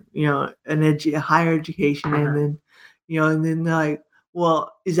for a higher education, and then and then they're like,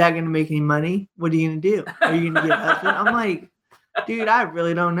 well, is that going to make any money? What are you going to do? Are you going to get a husband? I'm like, dude, I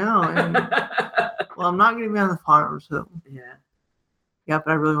really don't know. And, well, I'm not going to be on the farm, so yeah, but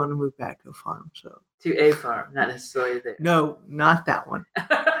I really want to move back to a farm. So to a farm, not necessarily there. No, not that one.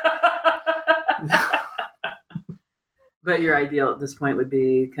 But your ideal at this point would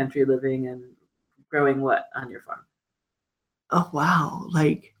be country living and growing what on your farm? Oh, wow.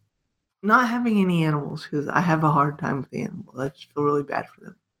 Like not having any animals, because I have a hard time with the animals. I just feel really bad for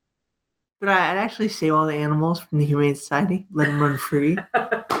them. But I'd actually save all the animals from the Humane Society, let them run free.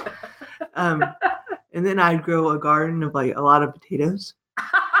 And then I'd grow a garden of like a lot of potatoes.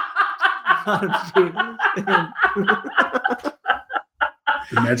 The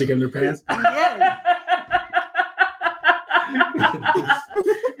magic underpants? Yeah.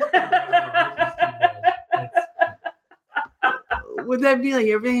 Would that be like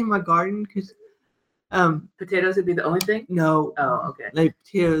everything in my garden? Because potatoes would be the only thing? No. Oh, okay. Like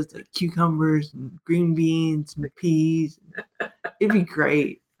potatoes, like cucumbers and green beans and peas. It'd be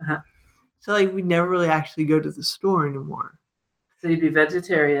great. So like we'd never really actually go to the store anymore. So you'd be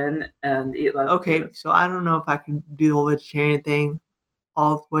vegetarian and eat lots of potatoes. So I don't know if I can do the whole vegetarian thing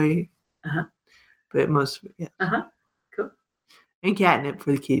all the way. But most of it, yeah. Cool. And catnip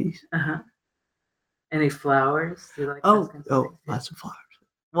for the kitties. Any flowers? Do you like lots of flowers.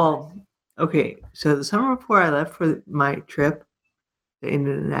 Well, okay. So the summer before I left for my trip that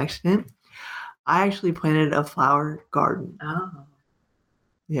ended in an accident, I actually planted a flower garden. Oh.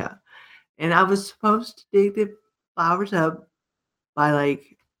 Yeah. And I was supposed to dig the flowers up by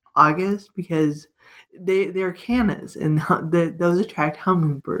like August because they're cannas and those attract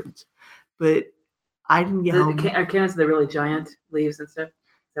hummingbirds. But I didn't get home. Are cannas the really giant leaves and stuff? Is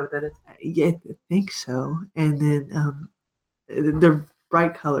that what that is? Yeah, I think so. And then they're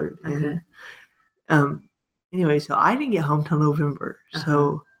bright colored. Okay. And anyway, so I didn't get home till November.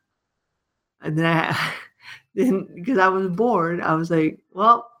 So and then because I was bored, I was like,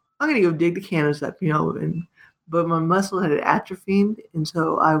 well, I'm gonna go dig the cannas up, but my muscle had atrophied, and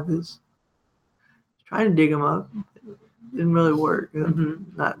so I was trying to dig them up. It didn't really work.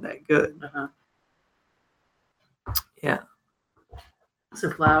 Not that good. Yeah. So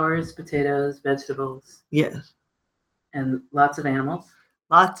flowers, potatoes, vegetables. Yes. And lots of animals.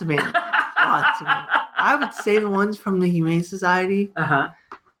 Lots of animals. Lots of animals. I would say the ones from the Humane Society. Do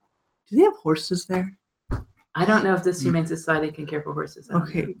they have horses there? I don't know if this Humane Society can care for horses.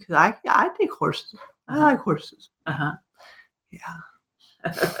 Okay, because I take horses. I like horses. Yeah.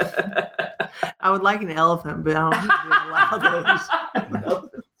 I would like an elephant, but I don't think they allow those.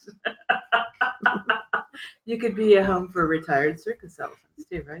 You could be a home for retired circus elephants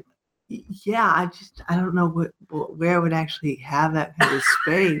too, right? Yeah, I don't know where I would actually have that kind of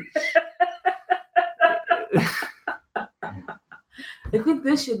space. I think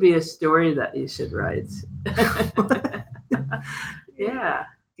this should be a story that you should write. Yeah.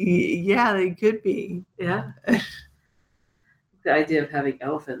 Yeah, they could be. Yeah. The idea of having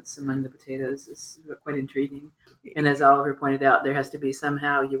elephants among the potatoes is quite intriguing. And as Oliver pointed out, there has to be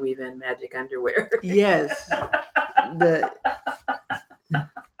somehow you weave in magic underwear. Yes.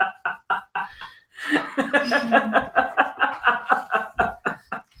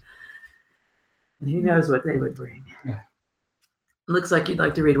 Who knows what they would bring. Yeah. Looks like you'd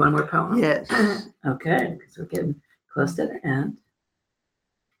like to read one more poem. Yes. Okay, because we're getting close to the end.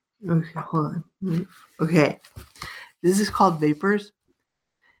 Okay, hold on. Okay. This is called Vapors.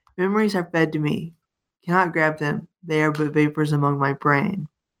 Memories are fed to me. Cannot grab them. They are but vapors among my brain.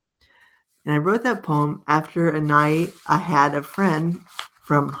 And I wrote that poem after a night I had a friend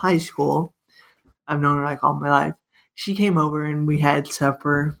from high school. I've known her like all my life. She came over and we had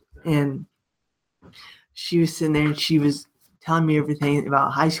supper, and she was sitting there and she was telling me everything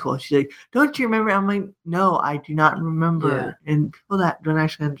about high school. She's like, don't you remember? I'm like, no, I do not remember. Yeah. And people that don't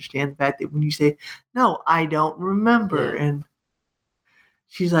actually understand the fact that when you say, no, I don't remember. Yeah. And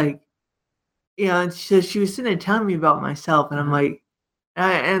she's like, and so she was sitting there telling me about myself. And I'm like,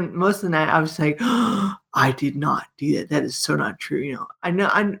 and most of the night I was like, oh, I did not do that. That is so not true. I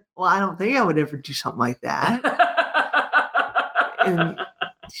don't think I would ever do something like that. And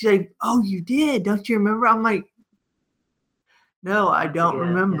she's like, oh, you did. Don't you remember? I'm like, no, I don't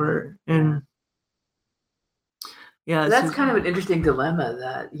remember. Yeah. And yeah, that's kind of an interesting dilemma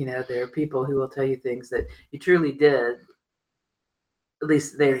that, there are people who will tell you things that you truly did. At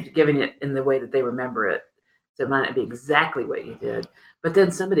least they're giving it in the way that they remember it. So it might not be exactly what you did, but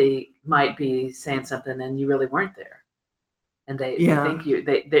then somebody might be saying something and you really weren't there. And they think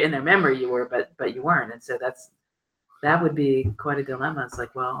they in their memory you were, but you weren't. And so that would be quite a dilemma. It's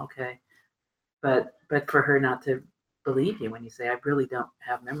like, well, okay. But for her not to believe you when you say, I really don't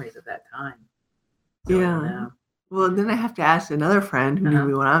have memories of that time. So yeah. Well, then I have to ask another friend who knew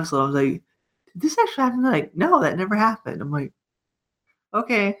me when I was little. I was like, did this actually happen? They're like, no, that never happened. I'm like,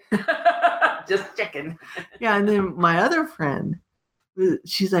 okay. Just checking. Yeah. And then my other friend,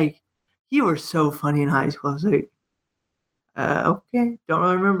 she's like, you were so funny in high school. I was like, okay. Don't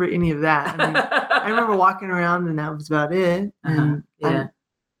really remember any of that. I mean, I remember walking around and that was about it. And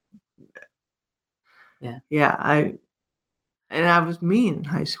I was mean in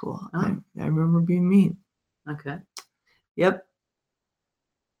high school. I remember being mean. Okay. Yep.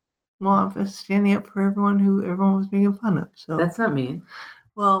 Well, I was standing up for everyone who everyone was making fun of. So that's not mean.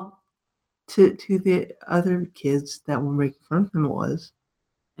 Well, to the other kids that were making fun of him, it was.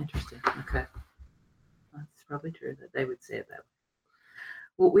 Interesting. Okay. That's probably true that they would say it that way.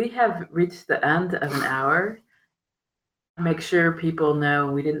 Well, we have reached the end of an hour. Make sure people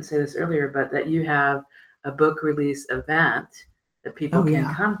know, we didn't say this earlier, but that you have a book release event that people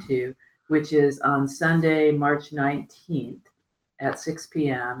can come to, which is on Sunday, March 19th at 6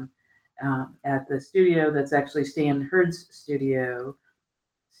 p.m. At the studio that's actually Stan Hurd's studio,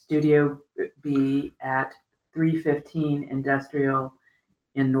 Studio B at 315 Industrial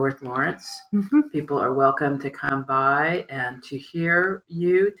in North Lawrence. Mm-hmm. People are welcome to come by and to hear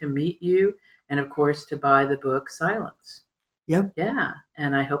you, to meet you, and of course to buy the book Silence. Yep. Yeah,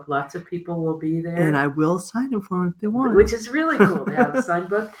 and I hope lots of people will be there. And I will sign it for them if they want. Which is really cool to have a signed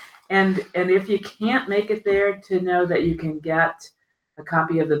book. And if you can't make it there, to know that you can get a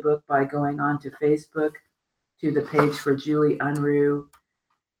copy of the book by going on to Facebook to the page for Julie Unruh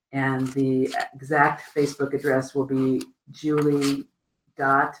And the exact Facebook address will be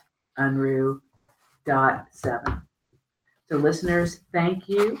julie.unruh.7. So listeners, thank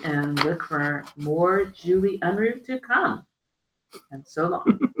you, and look for more Julie Unruh to come. And so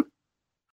long.